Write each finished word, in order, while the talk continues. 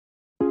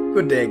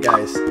Good day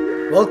guys,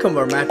 welcome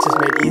where Maths is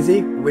made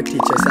easy with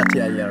teacher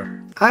Satya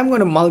here. I'm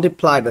going to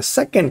multiply the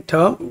second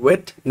term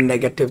with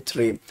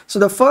 -3. So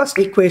the first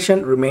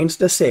equation remains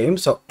the same,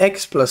 so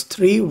x plus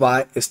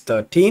 3y is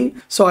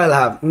 13. So I'll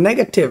have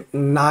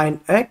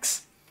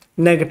 -9x,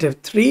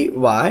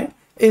 -3y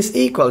is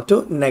equal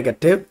to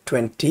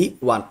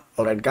 -21.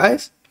 Alright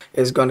guys,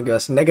 it's going to give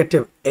us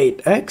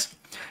 -8x,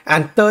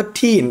 and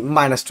 13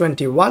 minus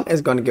 21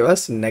 is going to give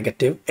us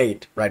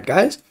 -8, right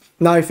guys?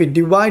 Now if we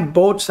divide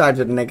both sides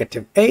with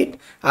 -8,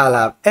 I'll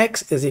have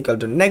x is equal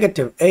to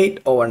 -8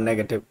 over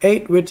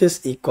 -8, which is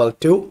equal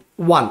to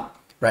 1,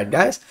 right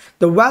guys?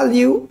 The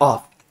value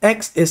of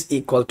x is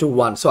equal to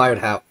 1, so I would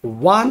have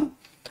 1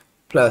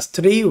 plus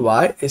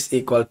 3y is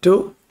equal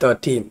to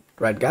 13,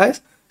 right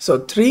guys? So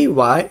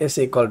 3y is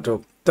equal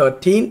to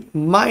 13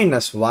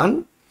 minus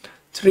 1,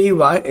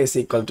 3y is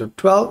equal to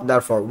 12,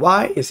 therefore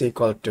y is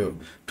equal to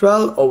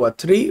 12 over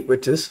 3,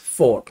 which is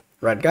 4.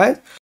 Right guys,